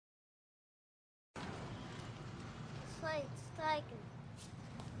it's taken.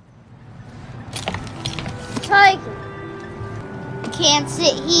 Taken. Can't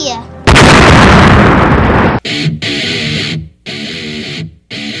sit here.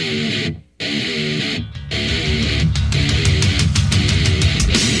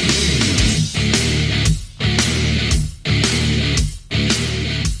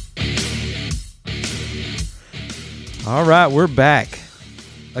 All right, we're back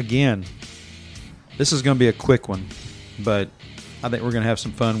again. This is going to be a quick one, but I think we're going to have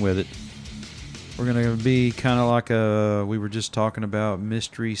some fun with it. We're going to be kind of like we were just talking about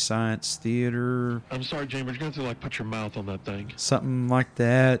Mystery Science Theater. I'm sorry, James, you're going to have to put your mouth on that thing. Something like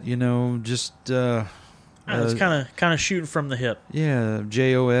that, just... it's kind of shooting from the hip. Yeah,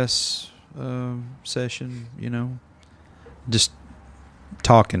 JOS session, just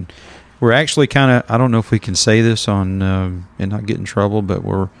talking. We're actually kind of, I don't know if we can say this on and not get in trouble, but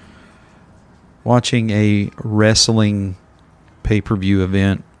we're watching a wrestling pay-per-view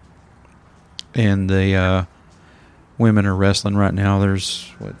event, and the women are wrestling right now.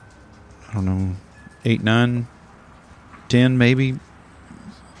 There's, 8, 9, 10 maybe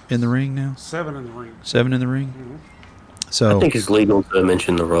in the ring now? 7 in the ring. 7 in the ring? Mm-hmm. So, I think it's legal to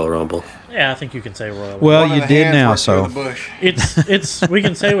mention the Royal Rumble. Yeah, I think you can say Royal Rumble. well, you did now, so. It's we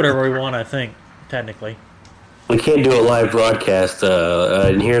can say whatever we want, I think, technically. We can't do a live broadcast.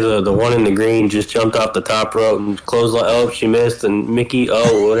 And here the one in the green just jumped off the top rope and closed. Oh, she missed. And Mickey,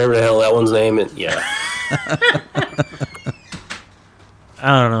 whatever the hell that one's name. Yeah.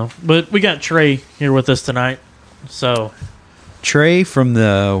 I don't know. But we got Trey here with us tonight. So Trey from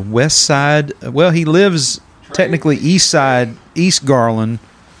the west side. Well, he lives technically east side, East Garland,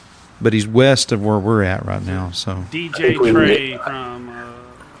 but he's west of where we're at right now. So DJ Trey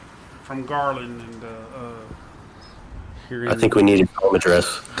from Garland, and here I think we need his home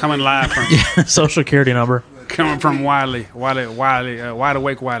address. coming live from social security number. coming from Wide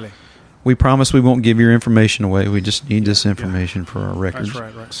Awake Wiley. we promise we won't give your information away. We just need this information for our records.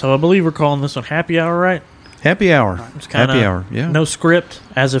 That's right. So I believe we're calling this one Happy Hour, right? Happy hour. It's kinda Happy hour. Yeah. No script,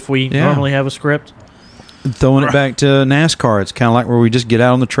 as if we normally have a script. Throwing it back to NASCAR. It's kind of like where we just get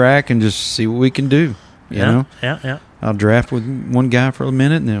out on the track and just see what we can do. You know? Yeah. I'll draft with one guy for a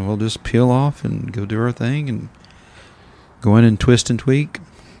minute, and then we'll just peel off and go do our thing and go in and twist and tweak,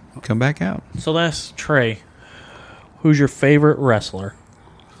 come back out. So that's Trey. Who's your favorite wrestler?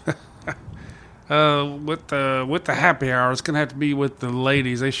 With the happy hour, it's gonna have to be with the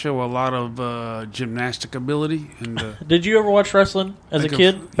ladies. They show a lot of gymnastic ability. And Did you ever watch wrestling as a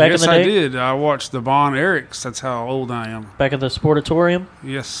kid back in the day? Yes, I did. I watched the Von Erichs. That's how old I am. Back at the Sportatorium?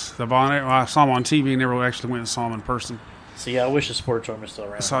 Yes, the Von Erich. I saw them on TV. Never actually went and saw them in person. See, I wish the Sportatorium was still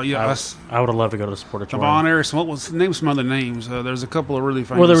around. So yeah, I would have loved to go to the Sportatorium. the Von Erichs. What was name? Some other names. There's a couple of really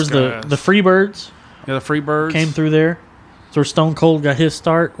famous. Well, there was guys. the Freebirds. Yeah, the Freebirds Came through there. It's where Stone Cold got his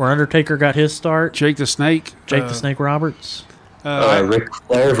start, where Undertaker got his start. Jake the Snake. Jake the Snake Roberts. Ric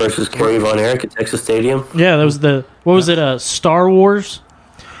Flair versus Kerry Von Erich at Texas Stadium. Yeah, that was what was it, Star Wars?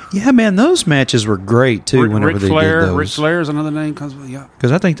 Yeah, man, those matches were great, too, whenever Ric they Flair. did those. Ric Flair is another name. Yeah.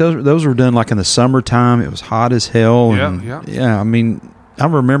 Because I think those were done like in the summertime. It was hot as hell. And, Yeah. I mean, I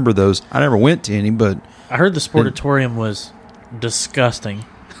remember those. I never went to any, but... I heard the Sportatorium was disgusting.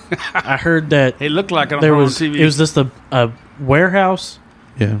 I heard that It looked like it there on was TV. it was just a warehouse.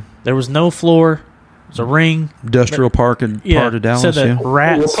 Yeah. There was no floor. It was a ring. Industrial part of Dallas, said that yeah.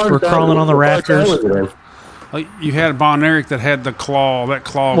 rats were crawling on the rafters. You had Von Erich that had the claw. That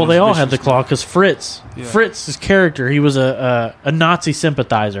claw. Well, was they all vicious. had the claw because Fritz, Fritz's character, he was a Nazi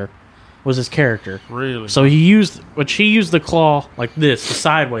sympathizer, was his character. Really? So he used the claw like this, the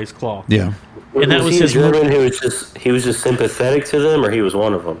sideways claw. Yeah. And that was he his. a German who was just sympathetic to them, or he was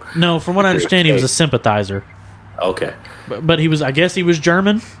one of them? No, from what I understand, he was a sympathizer. Okay. But he was, I guess, he was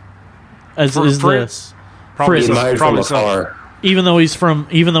German. As is Fritz. Fritz. He might Probably from afar. Even though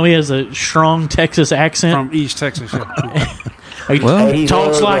he has a strong Texas accent, From East Texas. Yeah. he Well, He's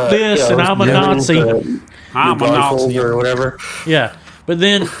talks one of like the, this, you know, and I'm a Germans, Nazi. I'm a Nazi. or whatever. Yeah, but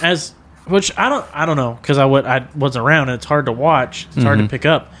then which I don't know because I wasn't around and it's hard to watch. It's hard to pick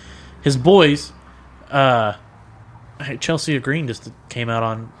up. His boys, Chelsea Green just came out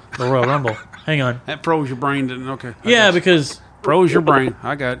on the Royal Rumble. Hang on. That froze your brain, didn't? Okay. Yeah, because froze your brain.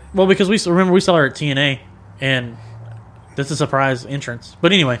 I got it. well, because we saw her at TNA, and that's a surprise entrance.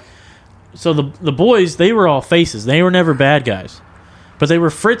 But anyway, so the boys, they were all faces. They were never bad guys, but they were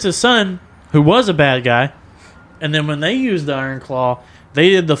Fritz's son, who was a bad guy. And then when they used the Iron Claw,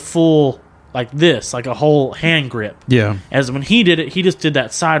 they did the full like this, like a whole hand grip. Yeah. As when he did it, he just did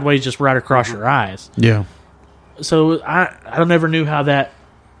that sideways, just right across your eyes. Yeah. So I never knew how that.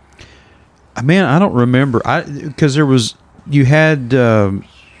 Man, I don't remember. Because there was you had.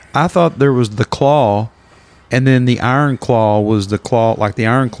 I thought there was the claw, and then the iron claw was the claw. Like the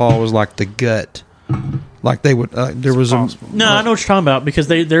iron claw was like the gut. Like they would. There was possible. No, I know what you're talking about because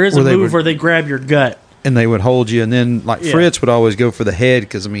there is a Where they move would- where they grab your gut. and they would hold you, and then like Yeah. Fritz would always go for the head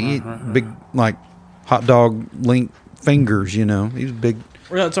because I mean, he had big like hot dog length fingers. You know, he was big.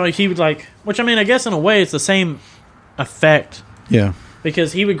 So he would like, which I mean, I guess in a way it's the same effect Yeah,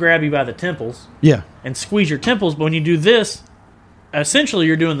 because he would grab you by the temples yeah, and squeeze your temples. But when you do this, essentially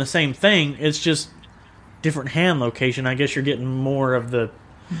you're doing the same thing. It's just different hand location. I guess you're getting more of the.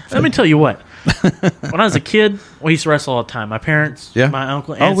 Let me tell you what. When I was a kid, we used to wrestle all the time. My parents, Yeah. my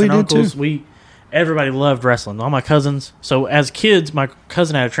uncle, Oh, aunts, we and did uncles, too. everybody loved wrestling. All my cousins. So as kids, my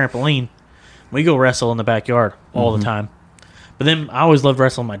cousin had a trampoline. We go wrestle in the backyard all the time. But then I always loved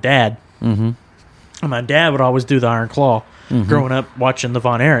wrestling my dad. Mm-hmm. And my dad would always do the Iron Claw. Growing up watching the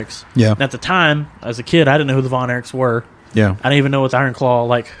Von Erichs. Yeah. And at the time, as a kid, I didn't know who the Von Erichs were. yeah. I didn't even know what the Iron Claw,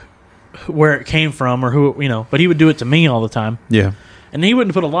 like, where it came from or who, you know. But he would do it to me all the time. Yeah. And he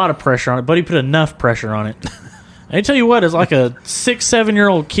wouldn't put a lot of pressure on it, but he put enough pressure on it. And I tell you what, as like a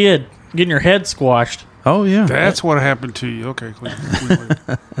 6-7-year-old kid getting your head squashed. Oh yeah. That's what happened to you. Okay, clearly.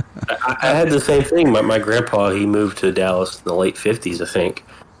 I had the same thing. My grandpa, he moved to Dallas in the late 50s, I think.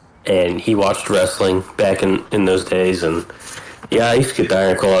 And he watched wrestling back in those days. And yeah, I used to get the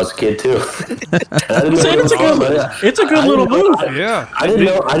Iron Claw as a kid, too. I didn't know See, it was awesome. it's a good little move. Yeah. I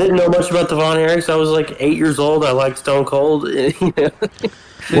didn't know much about the Von Erichs. I was like 8 years old. I liked Stone Cold.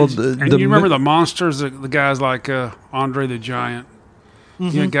 Well, And you remember the monsters, the guys like Andre the Giant.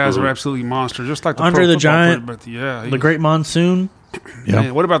 Yeah, guys are absolutely monsters, just like the Andre Pro the Football Giant, player, but yeah, The Great Monsoon. Yeah.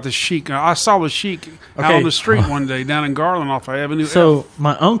 Man, what about the Sheik? I saw the Sheik out Okay. on the street one day down in Garland off of Avenue So F.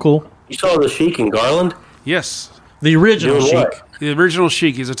 my uncle, You saw the Sheik in Garland? Yes, the original Doing Sheik. what? the original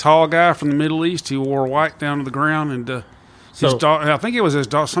Sheik. He's a tall guy from the Middle East. He wore white down to the ground, and his So- daughter, I think it was his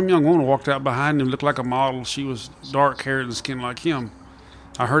daughter. Some young woman walked out behind him, looked like a model. She was dark haired and skin like him.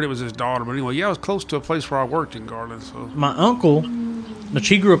 I heard it was his daughter, but anyway, yeah, I was close to a place where I worked in Garland. So My uncle, which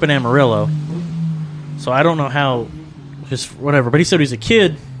he grew up in Amarillo, so I don't know how his whatever, but he said when he was a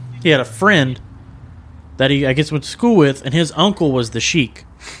kid, he had a friend that he I guess went to school with, and his uncle was the Sheik.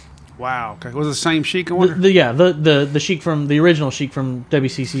 wow, okay, was it the same Sheik? I wonder. The Sheik from the original Sheik from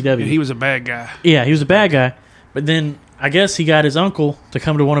WCCW. And he was a bad guy. Yeah, he was a bad guy. But then I guess he got his uncle to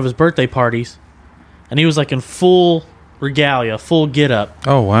come to one of his birthday parties, and he was like in full regalia, full get up.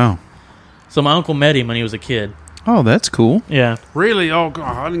 Oh wow. So my uncle met him when he was a kid. Oh, that's cool. Yeah. Really? Oh,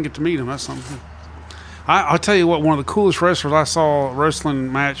 God, I didn't get to meet him. That's something. I'll tell you what, one of the coolest wrestlers I saw a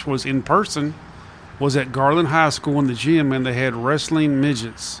wrestling match was in person was at Garland High School in the gym, and they had wrestling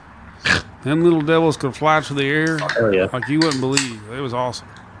midgets. Them little devils could fly to the air Hell yeah. like you wouldn't believe. It was awesome.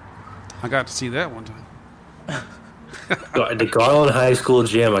 I got to see that one time. The Garland High School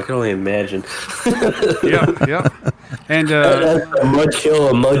gym. I can only imagine. Yeah. And That's a mud show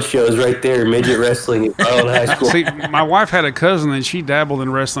of mud shows right there. Midget wrestling at Garland High School. see, my wife had a cousin, and she dabbled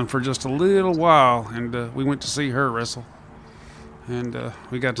in wrestling for just a little while, and we went to see her wrestle. And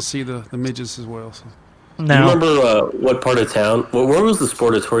we got to see the midgets as well. So. Do you Now, remember what part of town? Where was the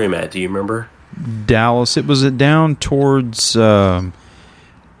Sportatorium at? Do you remember? Dallas. It was down towards. Everyone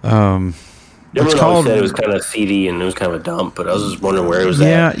called- always said it was kind of seedy and it was kind of a dump, but I was just wondering where it was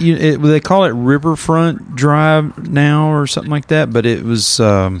Yeah, at. they call it Riverfront Drive now or something like that. But it was.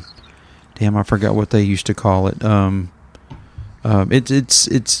 Damn, I forgot what they used to call it.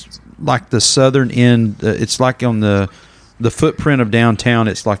 It's like the southern end. It's like on the footprint of downtown.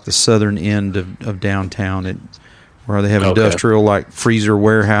 It's like the southern end of downtown. Where they have Okay. industrial like freezer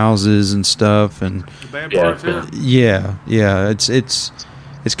warehouses and stuff, and The bad Yeah, part, yeah. yeah. It's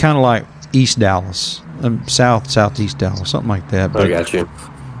kind of like East Dallas, southeast Dallas, something like that. I But got you.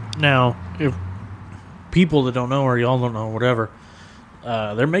 now, if people that don't know or y'all don't know, whatever,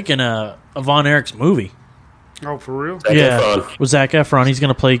 they're making a Von Erichs movie. Oh, for real? Zac Efron. with Zac Efron.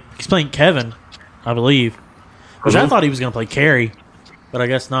 He's playing Kevin, I believe. Which I thought he was going to play Carrie, but I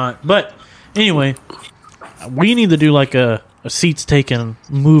guess not. But anyway, we need to do like a seats taken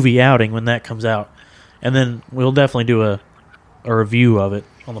movie outing when that comes out, and then we'll definitely do a review of it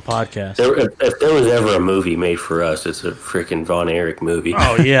on the podcast. If there was ever a movie made for us, it's a freaking Von Erich movie.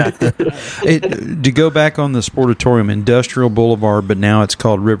 Oh yeah, to go back on the Sportatorium, Industrial Boulevard, but now it's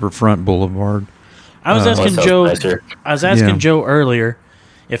called Riverfront Boulevard. I was asking that sounds Joe. nicer. I was asking Yeah. Joe earlier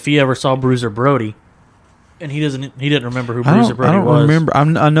if he ever saw Bruiser Brody, and he didn't remember who I Bruiser don't Brody was. remember.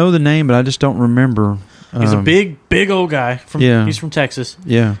 I know the name, but I just don't remember. He's a big old guy Yeah. He's from Texas.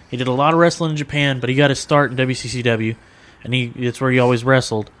 Yeah. He did a lot of wrestling in Japan, but he got his start in WCCW, and it's where he always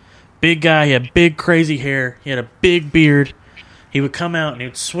wrestled. big guy. He had big, crazy hair. He had a big beard. He would come out and he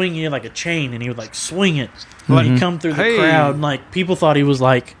would swing you like a chain, and he would like swing it. Like he'd come through the Hey. crowd, and like people thought he was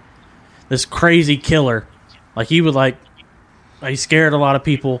like this crazy killer. Like he would he scared a lot of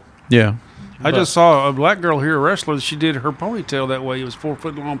people. Yeah. I just saw a black girl here wrestling. She did her ponytail that way. It was 4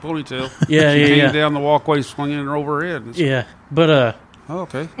 foot long ponytail. Yeah, She yeah, came yeah. down the walkway, swinging her over her head. Yeah, but Oh,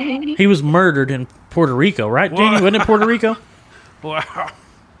 okay. he was murdered in Puerto Rico, right, Danny? Wasn't it Puerto Rico? Wow.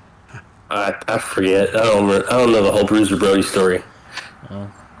 I forget. I don't know the whole Bruiser Brody story.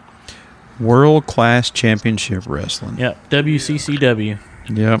 World Class Championship Wrestling. Yeah, WCCW.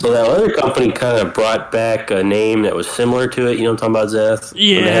 Yep. So that other company kind of brought back a name that was similar to it. You know what I'm talking about, Zeth?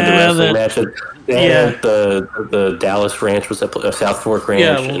 Yeah, When they had the wrestling that- match. They had the Dallas Ranch, was that South Fork Ranch?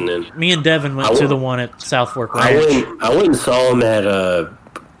 Yeah, and then me and Devin went to the one at South Fork Ranch. I went and saw them at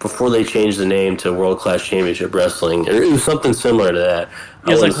before they changed the name to World Class Championship Wrestling. It was something similar to that.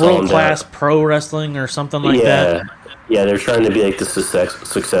 It was I like went and saw 'em World Class down- Pro Wrestling or something like yeah, that. yeah, they're trying to be like the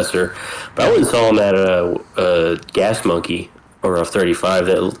successor. But I went and saw them at a Gas Monkey or a 35,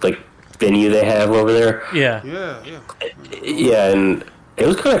 that like venue they have over there. Yeah. Yeah. Yeah, and it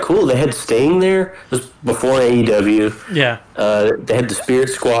was kind of cool. They had Sting there. It was before AEW. Yeah. They had the Spirit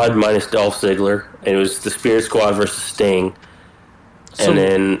Squad minus Dolph Ziggler, and it was the Spirit Squad versus Sting. So- And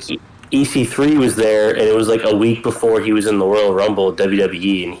then EC3 was there, and it was like a week before he was in the Royal Rumble at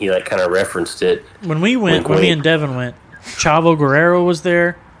WWE, and he like kind of referenced it. When we went, Wink, when me wink. and Devin went, Chavo Guerrero was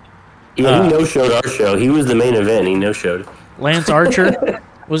there. Yeah, he no-showed our show. He was the main event. He no-showed. Lance Archer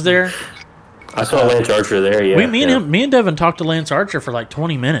was there. I saw Lance Archer there. Yeah, Me and Devin talked to Lance Archer for like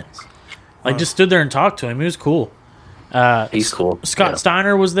 20 minutes. Like just stood there and talked to him. It was cool. He's cool. Scott Yeah.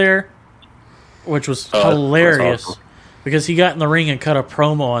 Steiner was there, which was Oh, that's hilarious awesome. because he got in the ring and cut a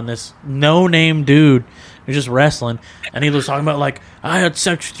promo on this no-name dude who's just wrestling, and he was talking about like, I had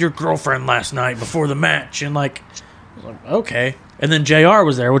sex with your girlfriend last night before the match, and like, I was like, okay. And then JR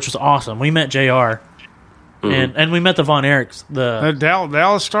was there, which was awesome. We met JR, and we met the Von Erichs. The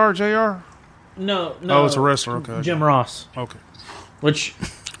Dallas Star, JR? no, Oh, it's a wrestler. Okay. Jim Ross, Okay. which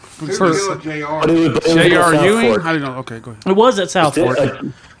Who's For- the JR? But it was at J.R. South Ewing? Fork. I don't know. Okay, go ahead. it was at South Fork.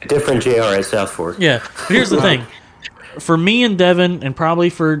 A different JR at South Fork. Yeah. But here's the thing. For me and Devin, and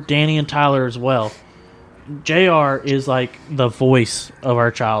probably for Danny and Tyler as well, JR is like the voice of our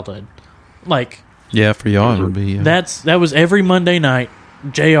childhood. Like, Yeah, for y'all it would be. that was every Monday night.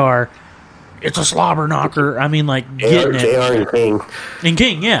 JR, it's a slobber knocker. I mean, like, getting it. JR and King. And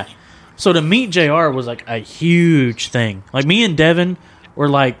King, yeah. So to meet JR was like a huge thing. Like, me and Devin were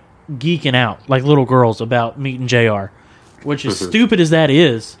like geeking out like little girls about meeting JR, which is stupid as that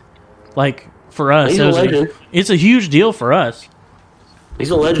is. Like, for us, He's it a was legend. it's a huge deal for us. He's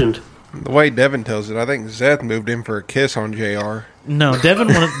a legend. The way Devin tells it, I think Zeth moved in for a kiss on JR. No,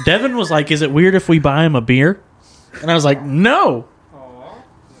 Devin was like, "Is it weird if we buy him a beer?" And I was like, "No."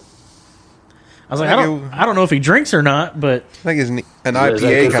 I was like, I don't know if he drinks or not, but I think he's an Is that IPA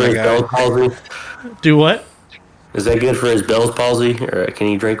good for kind of his Bell's guy. palsy? do what? Is that good for his Bell's palsy, or can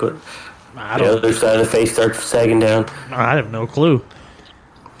he drink it? I The don't. other side of the face starts sagging down. I have no clue.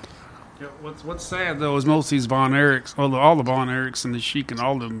 Yeah, what's sad though is most of these Von Erichs, all the Von Erichs and the Sheik and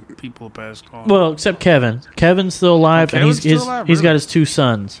all them people passed on. Well, except Kevin. Kevin's still alive, and Kevin's still alive, he's really? got his two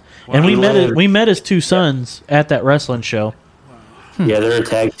sons. And we met his two sons at that wrestling show. Yeah, they're a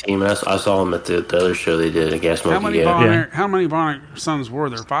tag team. I saw them at the other show they did at Gas how Monkey. many Yeah. Von Yeah. Erich, how many Von Erich sons were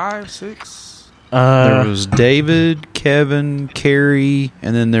there? 5, 6? There was David, Kevin, Kerry,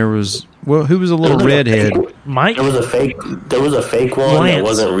 and then there was who was a little redhead? Mike There was a fake one that Lance.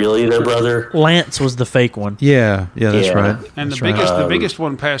 wasn't really their brother. Lance was the fake one. Yeah, that's Yeah. right. And That's the biggest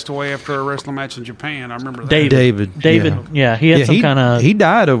one passed away after a wrestling match in Japan. I remember that. David. David, Yeah, he had yeah, some kind of. he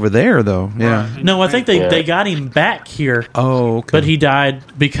died over there though. Yeah. Right. No, I think Yeah. they got him back here, Oh, okay. but he died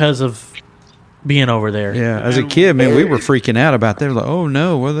because of being over there. Yeah, as a kid, man, we were freaking out about that. Like, oh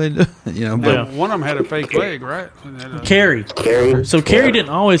no, what are they doing? You know, but Yeah. One of them had a fake leg, right? And that, Carrie. Carrie. So Carrie Yeah. didn't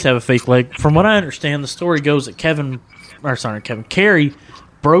always have a fake leg. From what I understand, the story goes that Carrie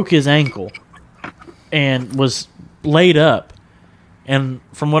broke his ankle and was laid up. And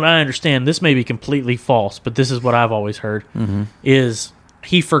from what I understand, this may be completely false, but this is what I've always heard, is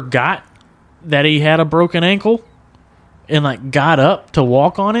he forgot that he had a broken ankle and like got up to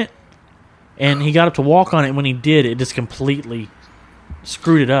walk on it. And he got up to walk on it, and when he did, it just completely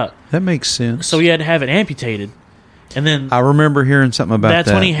screwed it up. that makes sense. So he had to have it amputated. And then I remember hearing something about that's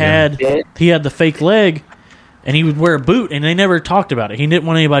that. when he had the fake leg, and he would wear a boot, and they never talked about it. He didn't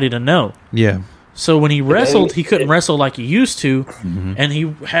want anybody to know. Yeah. So when he wrestled, he couldn't wrestle like he used to, and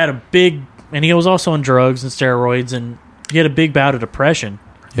he had a big, and he was also on drugs and steroids, and he had a big bout of depression.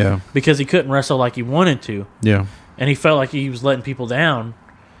 Yeah. because he couldn't wrestle like he wanted to, Yeah. and he felt like he was letting people down,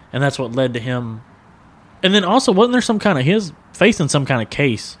 and that's what led to him. And then also, wasn't there some kind of his facing some kind of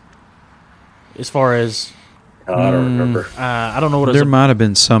case as far as I don't remember. I don't know what it There was, might have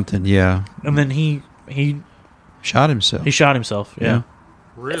been something. Yeah. and then he Shot himself. shot himself. Yeah.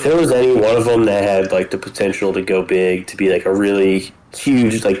 If there was any one of them that had like the potential to go big, to be like a really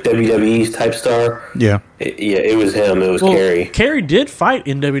huge like WWE type star, Yeah. it was him. It was Well, Kerry. Kerry did fight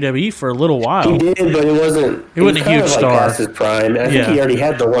in WWE for a little while. He did, but it wasn't. He wasn't a kind huge of, star. Like, past his prime. I think Yeah. he already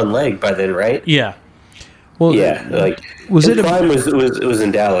had the one leg by then, right? Yeah. Well, Yeah, like was his it a- prime was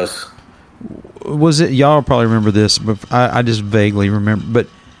in Dallas. was it? Y'all probably remember this, but I just vaguely remember. But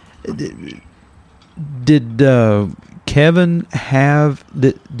did Kevin have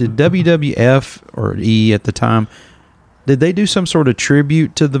did WWF or E at the time? Did they do some sort of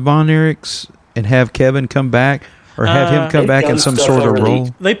tribute to the Von Erichs and have Kevin come back, or have him come They've back in done some stuff sort of over the-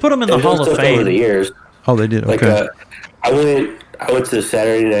 role? They put him in the They've done Hall of stuff over the Fame. years. Oh, they did. Like Okay. I went to the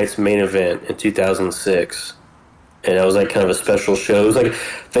Saturday night's main event in 2006, and it was like kind of a special show. It was like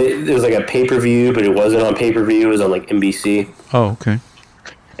it was like a pay per view, but it wasn't on pay per view. It was on like NBC, Oh, okay.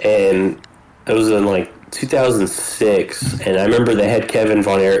 and it was in like 2006. And I remember they had Kevin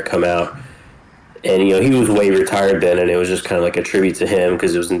Von Erich come out, and he was way retired then, and it was just kind of like a tribute to him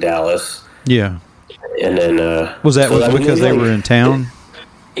because it was in Dallas. Yeah. And then Was that so, I mean, because they were in town?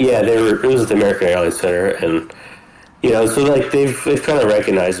 Yeah, they were. It was at the American Airlines Center, and so like they've kind of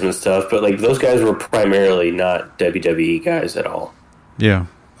recognized him and stuff. But like those guys were primarily not WWE guys at all. Yeah.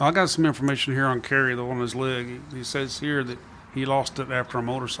 I got some information here on Kerry, the one on his leg. He says here that he lost it after a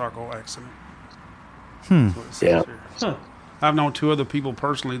motorcycle accident. That's what it says Yeah. here. I've known two other people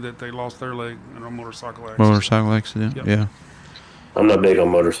personally that they lost their leg in a motorcycle accident. Motorcycle accident. Yep. Yeah. I'm not big on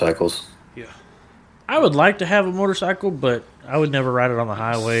motorcycles. Yeah. I would like to have a motorcycle, but I would never ride it on the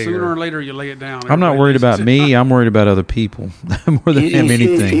highway. Sooner or- or later, you lay it down. I'm not Everybody worried about uses it. me. I'm worried about other people more than him. see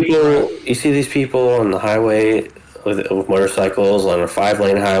these Anything. you see these people on the highway with motorcycles on a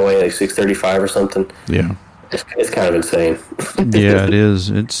 5-lane highway, like 635 or something. Yeah. It's kind of insane. Yeah, it is.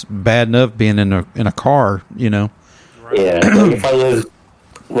 It's bad enough being in a car. Yeah, like if I lived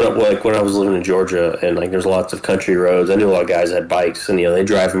when I was living in Georgia, and like there's lots of country roads, I knew a lot of guys that had bikes, and they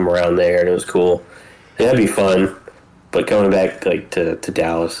drive them around there, and it was cool. And that'd be fun. But coming back like to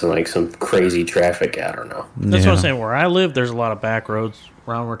Dallas and like some crazy traffic, I don't know. That's Yeah. what I'm saying. Where I live, there's a lot of back roads.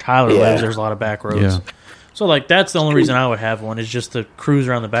 Around where Tyler Yeah. lives, there's a lot of back roads. Yeah. So like that's the only reason I would have one is just to cruise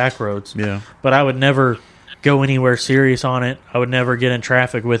around the back roads. Yeah. But I would never go anywhere serious on it. I would never get in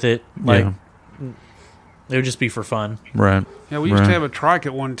traffic with it. Like Yeah. it would just be for fun. Right. Yeah, we used Right. to have a trike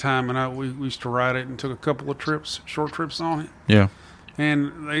at one time, and we used to ride it and took a couple of short trips on it. Yeah.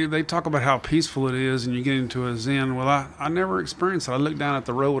 And they talk about how peaceful it is, and you get into a zen. Well, I never experienced it. I looked down at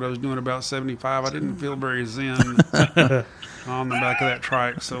the road. I was doing about 75. I didn't feel very zen on the back of that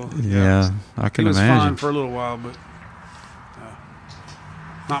trike. So Yeah. I it can was fun imagine. for a little while, but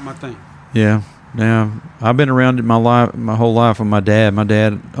not my thing. Yeah. Yeah. I've been around it my whole life with my dad. My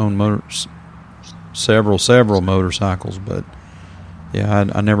dad owned several motorcycles, but yeah,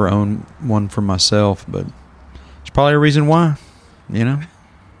 I never owned one for myself. But it's probably a reason why.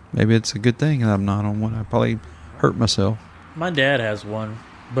 Maybe it's a good thing that I'm not on one. I probably hurt myself. My dad has one,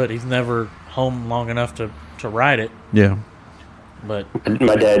 but he's never home long enough to ride it. Yeah. But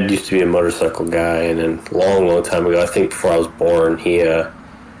My dad used to be a motorcycle guy, and then long time ago, I think before I was born, he had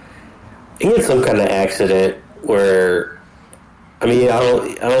some kind of accident where, I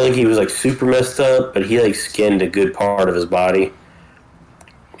don't think he was like super messed up, but he like skinned a good part of his body,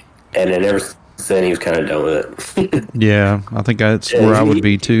 and then ever since then he was kind of done with it. Yeah. I think that's Yeah, where I would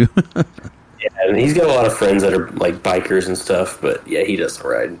be too. Yeah, and he's got a lot of friends that are like bikers and stuff, but yeah, he doesn't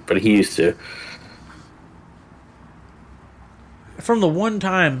ride, but he used to. from the one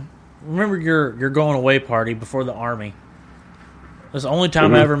time, remember your going away party before the Army. That's the only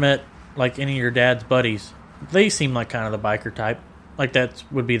time I ever met like any of your dad's buddies. They seem like kind of the biker type. Like that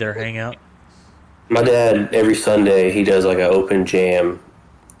would be their hangout. My dad, every Sunday, he does like an open jam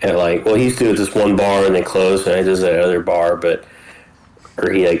at he used to do it at this one bar and they close, and he does it at another bar,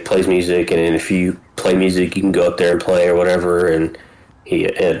 or he like plays music, and if you play music, you can go up there and play or whatever, and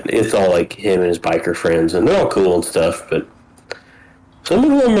it's all like him and his biker friends, and they're all cool and stuff, but some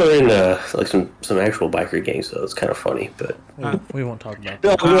of them are in like some actual biker gangs, so it's kind of funny, but We won't talk about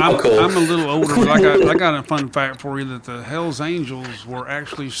that. they're all cool. I'm a little older, but I got a fun fact for you that the Hells Angels were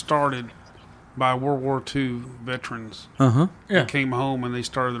actually started by World War II veterans. Uh-huh. Yeah. They came home and they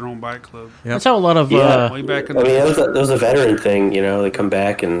started their own bike club. That's how a lot of Yeah. Way back in I the mean, that was a veteran thing, they come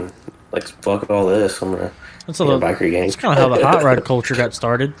back and like, fuck all this. I'm gonna That's biker gang. That's kind of how the hot rod culture got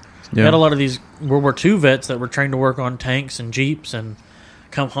started. You Yeah. had a lot of these World War II vets that were trained to work on tanks and jeeps and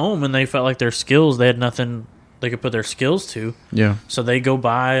come home and they felt like their skills, they had nothing they could put their skills to. Yeah. So they go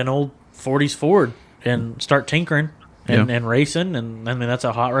buy an old 40s Ford and start tinkering and, Yeah. and racing. And I mean, that's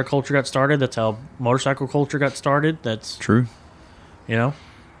how hot rod culture got started. That's how motorcycle culture got started. That's, True. you know,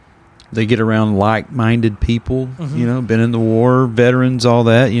 They get around like-minded people, Mm-hmm. you know, been in the war, veterans, all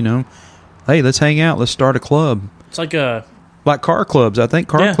that, you know. Hey, let's hang out. Let's start a club. it's like a. Like car clubs. I think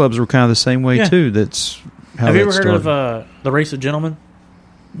car Yeah. clubs were kind of the same way, Yeah. too. That's how Have you that ever heard started. of the Race of Gentlemen?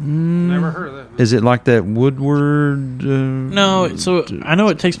 Never heard of that. Is it like that Woodward? No, so I know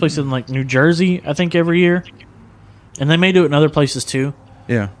it takes place in like New Jersey, I think, every year, and they may do it in other places too.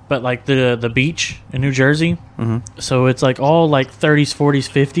 Yeah. But like the beach in New Jersey, Mhm. so it's like all like 30s, 40s,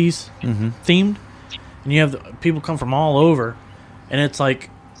 50s Mhm. themed, and you have people come from all over, and it's like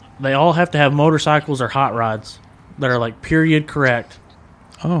they all have to have motorcycles or hot rods that are like period correct,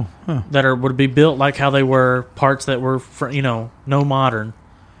 Oh, huh. that would be built like how they were, parts that were no modern.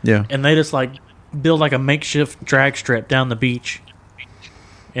 Yeah. And they just like build like a makeshift drag strip down the beach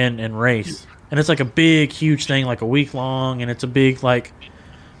and race. And it's like a big, huge thing, like a week long. And it's a big, like,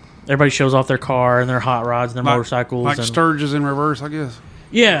 everybody shows off their car and their hot rods and their motorcycles. Like and, Sturgis in reverse, I guess.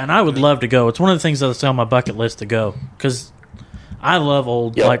 yeah, and I would love to go. It's one of the things that's on my bucket list to go. Because I love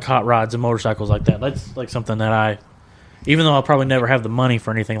old, Yep. like, hot rods and motorcycles like that. That's like something that even though I'll probably never have the money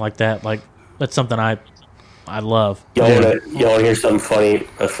for anything like that, like, that's something I love. Y'all want to hear something funny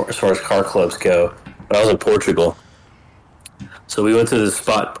as far as car clubs go? When I was in Portugal, so we went to this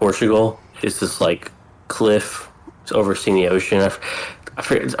spot in Portugal. It's this like cliff overseeing the ocean. I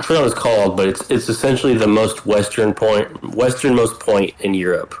forget what it's called, but it's essentially the most westernmost point in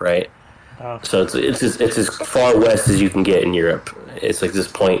Europe, right? So it's as far west as you can get in Europe. It's like this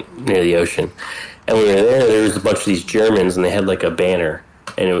point near the ocean. And when we were there was a bunch of these Germans, and they had like a banner,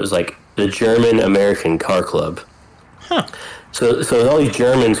 and it was like the German American Car Club. Huh. So all these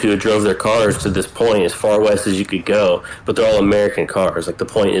Germans who drove their cars to this point as far west as you could go, but they're all American cars. Like the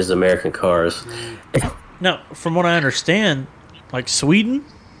point is American cars. Now, from what I understand, like Sweden,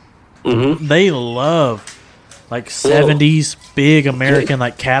 Mm-hmm. they love like 70s big American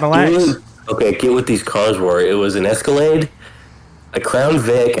like Cadillacs. Okay, get what these cars were. It was an Escalade, a Crown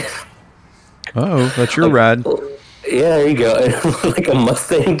Vic. Oh, that's your ride. Yeah, there you go. Like a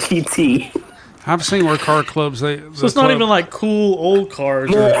Mustang GT. I've seen where car clubs So it's not even like cool old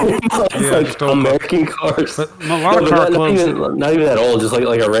cars. No, Or, it's like still- American cars. But a lot of No, but car not clubs. not even that old. Just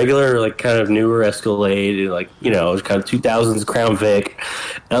like a regular, like kind of newer Escalade, and like it was kind of 2000s Crown Vic.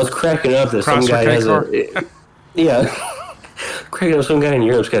 And I was cracking up that some Chrysler guy has car. yeah. Cracking up, some guy in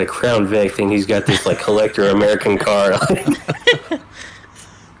Europe's got a Crown Vic, and he's got this like collector American car.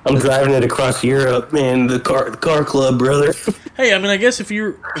 I'm driving it across Europe, man. The car club, brother. hey, I mean, I guess if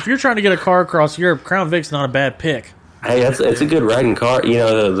you're trying to get a car across Europe, Crown Vic's not a bad pick. Hey, it's a good riding car. You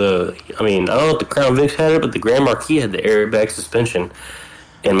know, I mean, I don't know if the Crown Vics had it, but the Grand Marquis had the airbag suspension.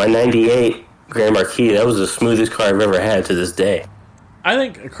 And my 98 Grand Marquis, that was the smoothest car I've ever had to this day. I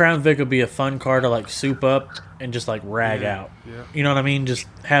think a Crown Vic would be a fun car to like soup up and just like rag out. yeah. You know what I mean? Just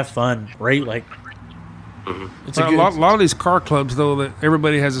have fun, right? Like, it's a But good. a lot of these car clubs, though, that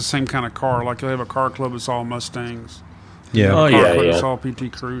everybody has the same kind of car. Like you'll have a car club that's all Mustangs. Yeah. Oh, Car yeah, club yeah. that's all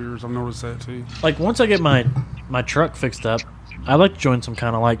PT Cruisers. I've noticed that too. Like once I get my truck fixed up, I'd like to join some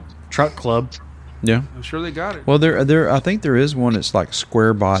kind of like truck club. Yeah. I'm sure they got it. Well, there. I think there is one that's like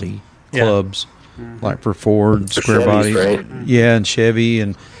square body Yeah. clubs, like for Ford For square Chevys, body. right? Yeah, and Chevy,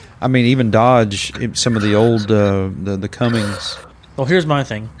 and I mean even Dodge. Some of the old the Cummings. Well, here's my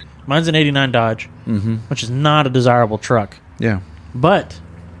thing. Mine's an '89 Dodge, which is not a desirable truck, Yeah. but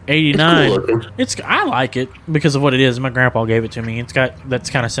 '89. It's cool looking. I like it because of what it is. My grandpa gave it to me. That's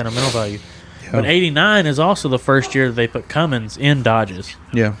kind of sentimental value. But '89 is also the first year that they put Cummins in Dodges.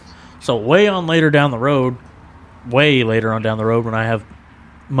 Yeah. So way on down the road when I have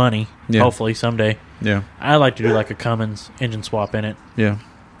money, Yeah. hopefully someday, Yeah. I like to do like a Cummins engine swap in it. Yeah.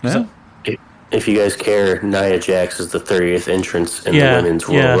 Yeah. So- If you guys care, Nia Jax is the 30th entrance in the Yeah, Women's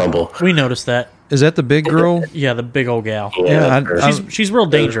Royal Rumble. we noticed that. Is that the big girl? Yeah, the big old gal. Yeah, that's her. She's real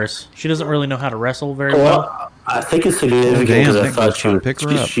dangerous. She doesn't really know how to wrestle very well. Well, I think it's significant Damn, because I Nick was thought trying to pick her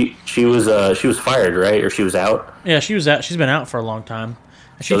up. she was fired, right? Or she was out. Yeah, she was out. She's been out for a long time.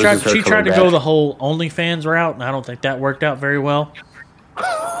 And She So this tried. is her She tried to coming go back. the whole OnlyFans route, and I don't think that worked out very well.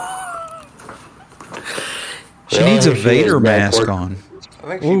 She Yeah, needs a here she Vader is, back mask work- on.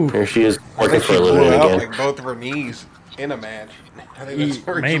 I think Here she is I working think for she a blew living out again. like both of her knees in a match. I think that's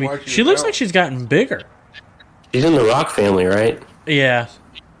the reason Maybe why she was looks out. like she's gotten bigger. She's in the Rock family, right? Yeah,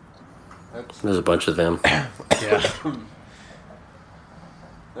 There's a bunch of them. Yeah.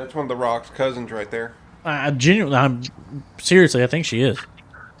 That's one of the Rock's cousins right there. Seriously, I think she is.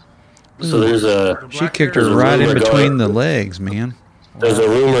 So there's a She kicked There's her a right in rumor between going- the legs, man. there's a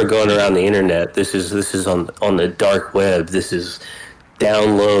rumor going around the internet. This is on the dark web. This is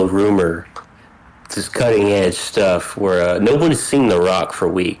down low rumor. This is cutting edge stuff where no one's seen The Rock for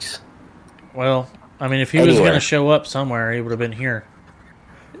weeks. Well, I mean, if he was Anywhere. going to show up somewhere, he would have been here.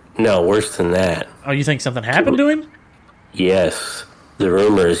 No, worse than that. Oh, you think something happened to him? Yes, the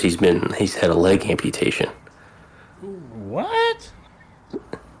rumor is he's had a leg amputation. What?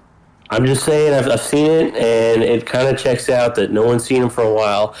 I'm just saying, I've seen it, and it kind of checks out that no one's seen him for a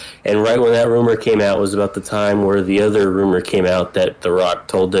while. And right when that rumor came out was about the time where the other rumor came out that The Rock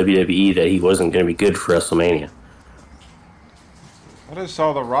told WWE that he wasn't going to be good for WrestleMania. I just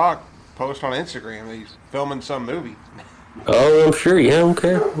saw The Rock post on Instagram that he's filming some movie. Oh, I'm sure. Yeah,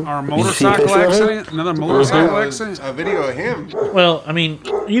 okay. Our Did you see a motorcycle picture of him? accident? Another motorcycle It was accident? a video of him. Well, I mean,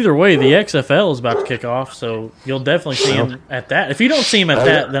 either way, the XFL is about to kick off, so you'll definitely see him at that. If you don't see him at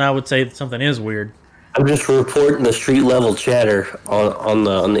that, then I would say that something is weird. I'm just reporting the street level chatter on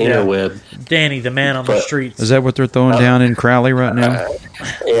the interweb. Danny, the man on the But- streets. Is that what they're throwing down in Crowley right now?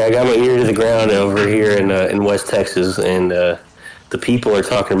 Yeah, I got my ear to the ground over here in West Texas, and the people are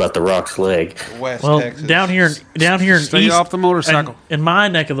talking about The Rock's leg. West Well, Texas. down here in Stay East, off the motorcycle. in my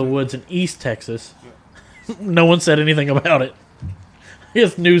neck of the woods in East Texas, no one said anything about it.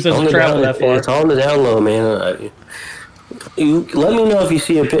 His news On hasn't the traveled down- that far. It's on the down low, man. You let me know if you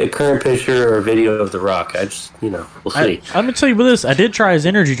see a current picture or video of The Rock. I just, we'll see. I'm gonna tell you this. I did try his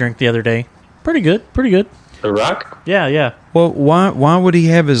energy drink the other day. Pretty good. The Rock? Yeah. Well, why would he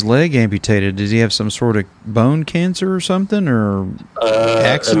have his leg amputated? Does he have some sort of bone cancer or something, or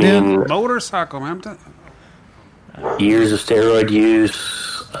accident? I mean, Motorcycle, man. I'm telling- years of steroid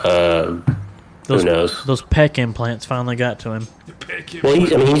use. Who knows? Those pec implants finally got to him. Well, he's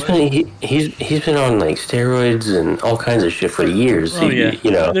been on like steroids and all kinds of shit for years. Oh yeah.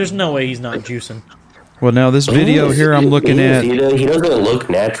 You There's no way he's not juicing. Well, now this video here I'm looking at. He doesn't look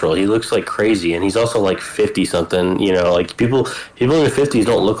natural. He looks like crazy, and he's also like 50 something. Like people in their 50s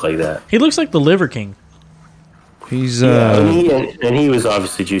don't look like that. He looks like the Liver King. He's and he was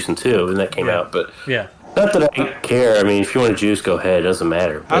obviously juicing too, and that came out. But Yeah. not that I care. I mean, if you want to juice, go ahead. It doesn't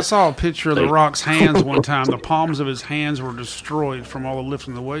matter. I But saw a picture of The like- Rock's hands one time. The palms of his hands were destroyed from all the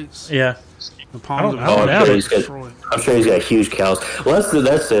lifting the weights. Yeah. The palms of I his don't hands doubt were it. destroyed. I'm sure he's got huge calories. Well,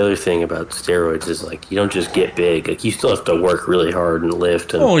 that's the other thing about steroids is like you don't just get big. Like you still have to work really hard and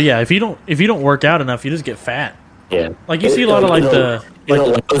lift. And, Oh yeah. If you don't work out enough, you just get fat. yeah, Like you see a lot of like it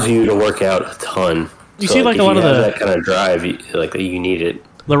allows you to work out a ton. You see, like, if a lot you of have the- that kind of drive, you need it.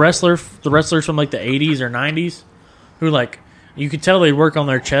 the wrestlers from like the 80s or 90s who like you could tell they work on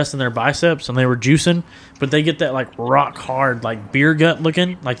their chest and their biceps and they were juicing, but they get that like rock hard like beer gut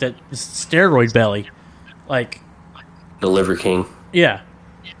looking like that steroid belly. Like The Liver King. yeah.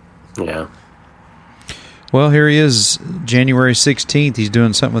 Yeah. well, here he is, January 16th. He's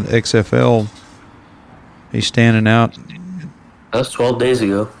doing something with XFL. He's standing out. That's 12 days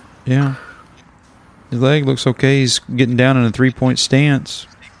ago. Yeah, his leg looks okay. He's getting down in a 3-point stance.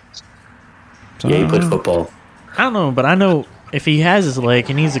 So, Yeah, I he don't played know. football. I don't know, but I know if he has his leg,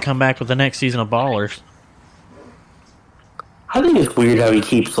 he needs to come back with the next season of Ballers. I think it's weird how he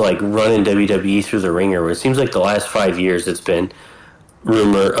keeps like running WWE through the ringer. It seems like the last 5 years it's been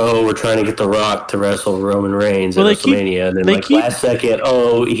rumor, we're trying to get The Rock to wrestle Roman Reigns Well, at they keep- WrestleMania, and then they like keep- last second,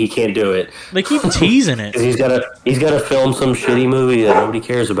 he can't do it. They keep teasing it. 'Cause he's got to film some shitty movie that nobody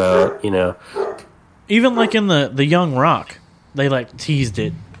cares about. Even like in the Young Rock, they like teased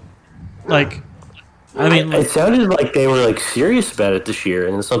it. Like I mean It sounded like they were like serious about it this year,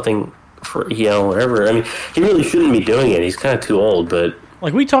 and it's something for whatever. I mean, he really shouldn't be doing it. He's kind of too old, but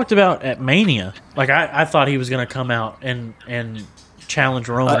like we talked about at Mania. Like I thought he was going to come out and challenge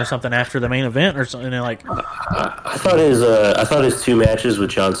Roman or something after the main event or something. And like I thought his 2 matches with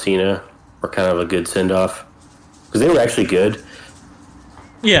John Cena were kind of a good send off because they were actually good.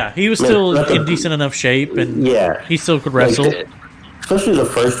 yeah, he was still in decent enough shape and Yeah, he still could wrestle. Like, especially the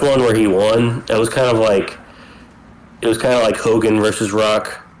first one where he won. That was kind of like Hogan versus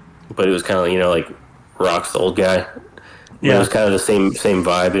Rock, but it was kind of like Rock's the old guy. Yeah, it was kind of the same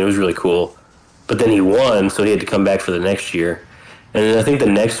vibe, and it was really cool. But then he won, so he had to come back for the next year. And then I think the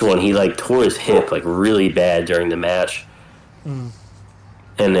next one he like tore his hip like really bad during the match. And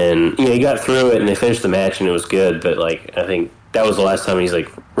then he got through it, and they finished the match, and it was good. But like I think that was the last time he's like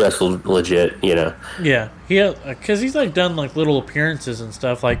wrestled legit. Yeah, because he's like done like little appearances and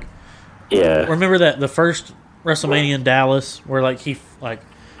stuff. Like Yeah. remember that the first WrestleMania in Dallas where like he like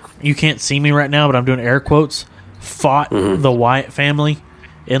you can't see me right now, but I'm doing air quotes, fought the Wyatt family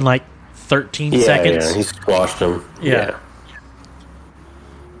in like 13 seconds. Yeah, he squashed him. Yeah.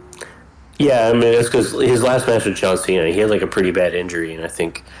 Yeah, I mean, it's because his last match with John Cena, he had like a pretty bad injury, and I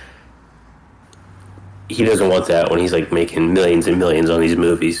think he doesn't want that when he's like making millions and millions on these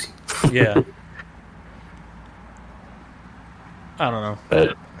movies. Yeah. I don't know.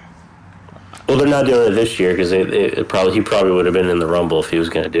 But well, they're not doing it this year because he probably would have been in the Rumble if he was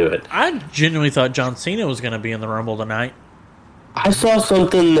going to do it. I genuinely thought John Cena was going to be in the Rumble tonight. I saw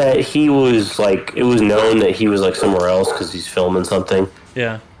something that he was like, it was known that he was like somewhere else because he's filming something.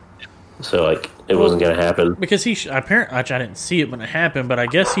 Yeah. So like it wasn't going to happen Because apparently I didn't see it when it happened, but I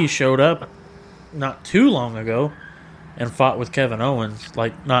guess he showed up not too long ago and fought with Kevin Owens,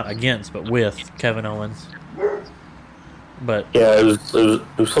 like not against, but with Kevin Owens. But yeah, it was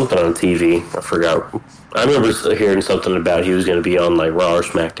something on TV. I forgot. I remember hearing something about he was going to be on like Raw or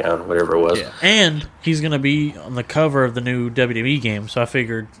SmackDown, whatever it was. yeah, and he's going to be on the cover of the new WWE game, so I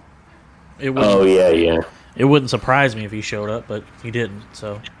figured it wouldn't. Oh yeah. It wouldn't surprise me if he showed up, but he didn't.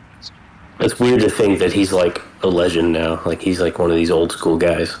 So It's weird to think that he's like a legend now. Like he's like one of these old school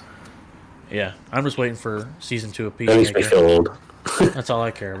guys. yeah, I'm just waiting for season 2 of That makes me Peacemaker. feel old. That's all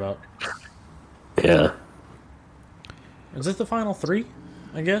I care about. Yeah. Is this the final 3?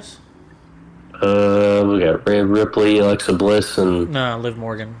 I guess. We got Rhea Ripley, Alexa Bliss, and Nah, Liv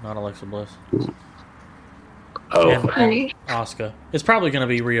Morgan, not Alexa Bliss. And oh, Asuka. It's probably going to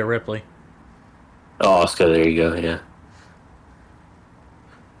be Rhea Ripley. Oscar. There you go. Yeah.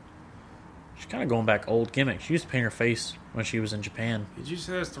 She's kind of going back old gimmick. She used to paint her face when she was in Japan. Did you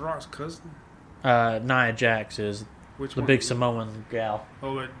say that's The Rock's cousin? Nia Jax is Which the one? big Samoan gal.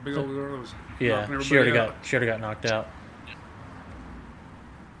 Oh, that big old girl that was Yeah, knocking she already everybody got out. knocked out.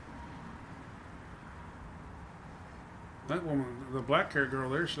 That woman, the black hair girl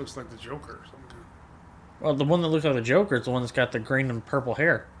there, she looks like the Joker or something. Well, the one that looks like the Joker is the one that's got the green and purple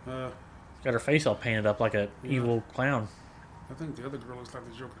hair. Got her face all painted up like a evil clown. I think the other girl looks like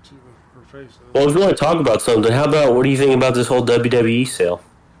the Joker too. Her face. Well, if we want to talk about something, how about what do you think about this whole WWE sale?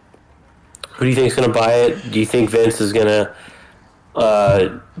 Who do you think is going to buy it? Do you think Vince is going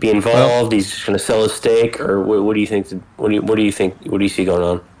to be involved? He's just going to sell his stake, or what do you think? What do you think? What do you see going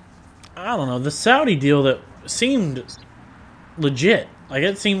on? I don't know. The Saudi deal that seemed legit. Like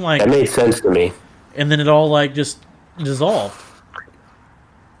it seemed like, That made sense to me. and then it all like just dissolved,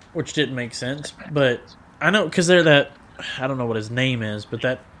 which didn't make sense. But I know because they're that. I don't know what his name is, but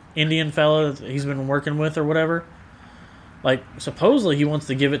that Indian fella that he's been working with or whatever. Like supposedly he wants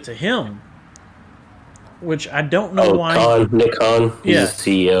to give it to him, which I don't know why. Nick Khan, he's Yeah. the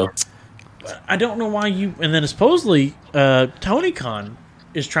CEO. I don't know why you. And then supposedly Tony Khan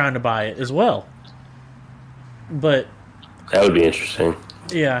is trying to buy it as well. But That would be interesting.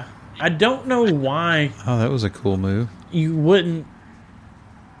 yeah, I don't know why Oh, that was a cool move. you wouldn't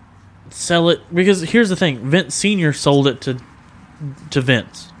sell it, because here's the thing: Vince Senior sold it to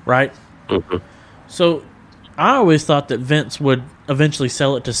Vince, right? Mm-hmm. So I always thought that Vince would eventually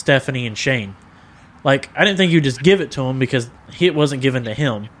sell it to Stephanie and Shane. Like I didn't think you'd just give it to him because it wasn't given to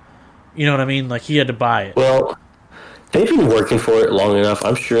him. You know what I mean? Like he had to buy it. Well, they've been working for it long enough.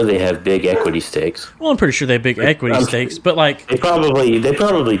 I'm sure they have big equity stakes. Well, I'm pretty sure they have big equity stakes, but like, They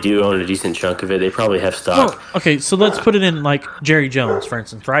probably do own a decent chunk of it. They probably have stock. oh, okay, so let's put it in like Jerry Jones, for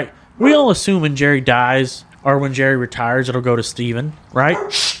instance, right? We all assume when Jerry dies or when Jerry retires, it'll go to Steven, right?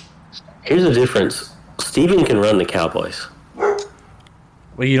 Here's the difference. Steven can run the Cowboys.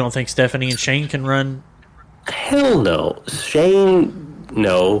 Well, you don't think Stephanie and Shane can run? Hell no. Shane,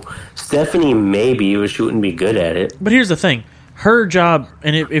 no. Stephanie, maybe, but she wouldn't be good at it. But here's the thing: her job,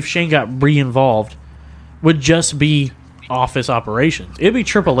 and if Shane got re-involved, would just be office operations. It'd be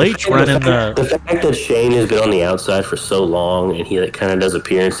Triple H running The the. fact that Shane has been on the outside for so long and he like kind of does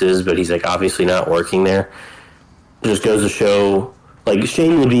appearances, but he's like obviously not working there, just goes to show. Like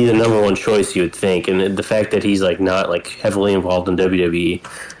Shane would be the number one choice, you would think, and the fact that he's like not like heavily involved in WWE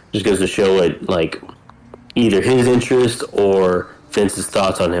just goes to show what like either his interest or Vince's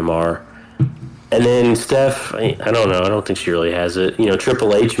thoughts on him are. And then Steph, I don't know. I don't think she really has it. You know,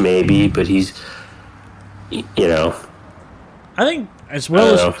 Triple H maybe, but he's, you know, I think as I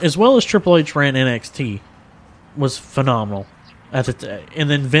well don't as well as Triple H ran NXT was phenomenal at and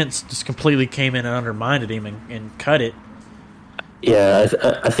then Vince just completely came in and undermined him and cut it. yeah.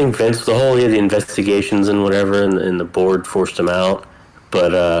 I think Vince, the whole the investigations and whatever, and the board forced him out,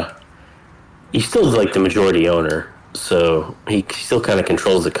 but he's still like the majority owner, so he still kind of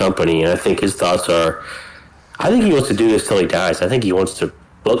controls the company. And I think his thoughts are, I think he wants to do this till he dies. I think he wants to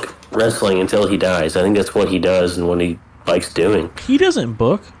book wrestling until he dies. I think that's what he does and what he likes doing. He doesn't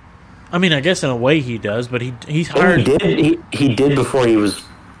book. I mean, I guess in a way he does, but he's And hired. he did before he was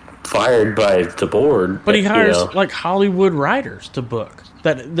fired by the board. But he hires you know. like Hollywood writers to book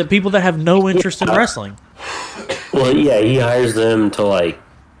the people that have no interest in wrestling. Well, yeah, he hires them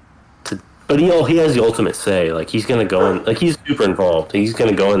but he has the ultimate say. Like he's gonna go in, like he's super involved. He's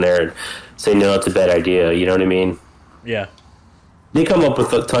gonna go in there and say, no, that's a bad idea. You know what I mean? Yeah. They come up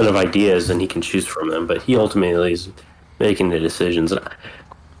with a ton of ideas and he can choose from them, but he ultimately is making the decisions.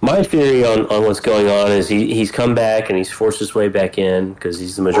 My theory on what's going on is he's come back and he's forced his way back in because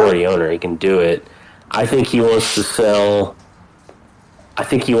he's the majority owner. He can do it. I think he wants to sell.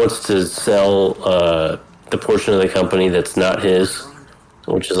 The portion of the company that's not his,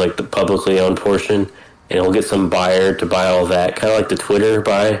 which is like the publicly owned portion, and he'll get some buyer to buy all that, kind of like the Twitter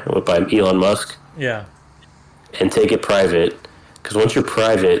buy by Elon Musk, Yeah. and take it private. Because once you're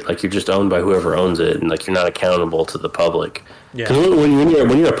private, like you're just owned by whoever owns it, and like you're not accountable to the public. Yeah. Because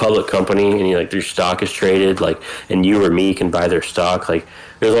when you're a public company and you like your stock is traded, like, and you or me can buy their stock, like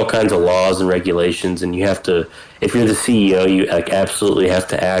there's all kinds of laws and regulations, and you have to. If you're the CEO, you like absolutely have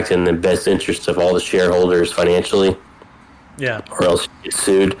to act in the best interest of all the shareholders financially, Yeah. or else you get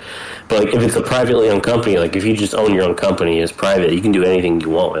sued. But like if it's a privately owned company, like if you just own your own company as private, you can do anything you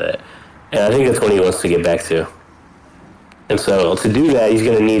want with it. And I think that's what he wants to get back to. And so to do that, he's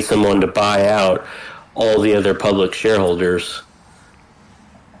going to need someone to buy out all the other public shareholders.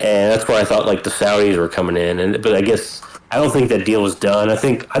 And that's where I thought like the Saudis were coming in. But I guess I don't think that deal was done. I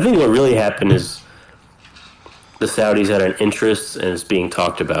think what really happened is the Saudis had an interest and it's being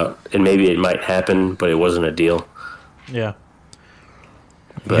talked about. And maybe it might happen, but it wasn't a deal. Yeah.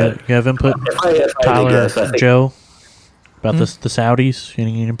 But You have input, if I had to Tyler, guess, I think Joe, about the Saudis?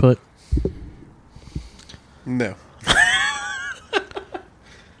 Any input? No.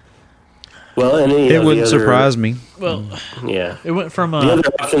 well, and It wouldn't surprise me. Well, Yeah. it went from The other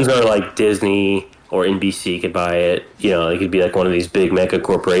options are like Disney or NBC could buy it. You know, it could be like one of these big mega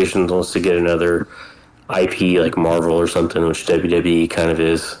corporations wants to get another IP like Marvel or something, which WWE kind of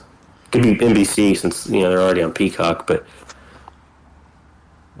is. Could be NBC since they're already on Peacock, but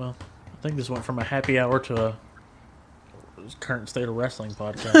well, I think this went from a happy hour to a current state of wrestling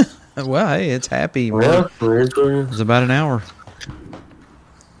podcast. Well, hey, it's happy. Man. well, it is what it is. It's about an hour.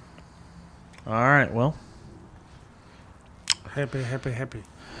 All right, well, Happy.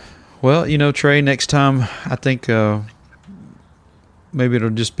 Well, Trey, next time I think maybe it'll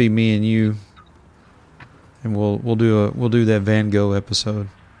just be me and you, and we'll do that Van Gogh episode.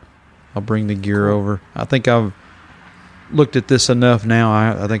 I'll bring the gear over. I think I've looked at this enough now.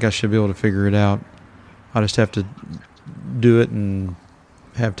 I think I should be able to figure it out. I just have to do it and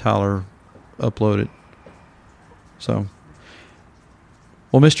have Tyler upload it. So,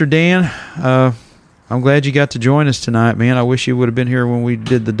 well, Mr. Dan, I'm glad you got to join us tonight, man. I wish you would have been here when we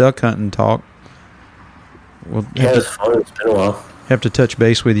did the duck hunting talk. We'll Yeah, it's fun. It's been a while. have to touch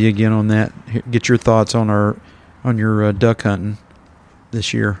base with you again on that. Get your thoughts on your duck hunting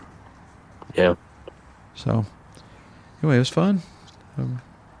this year. Yeah. So, anyway, it was fun.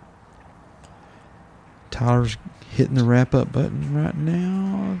 Tyler's hitting the wrap up button right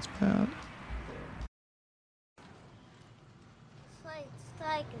now. It's about.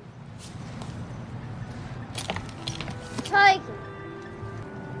 Tiger.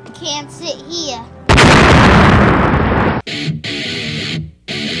 Can't sit here.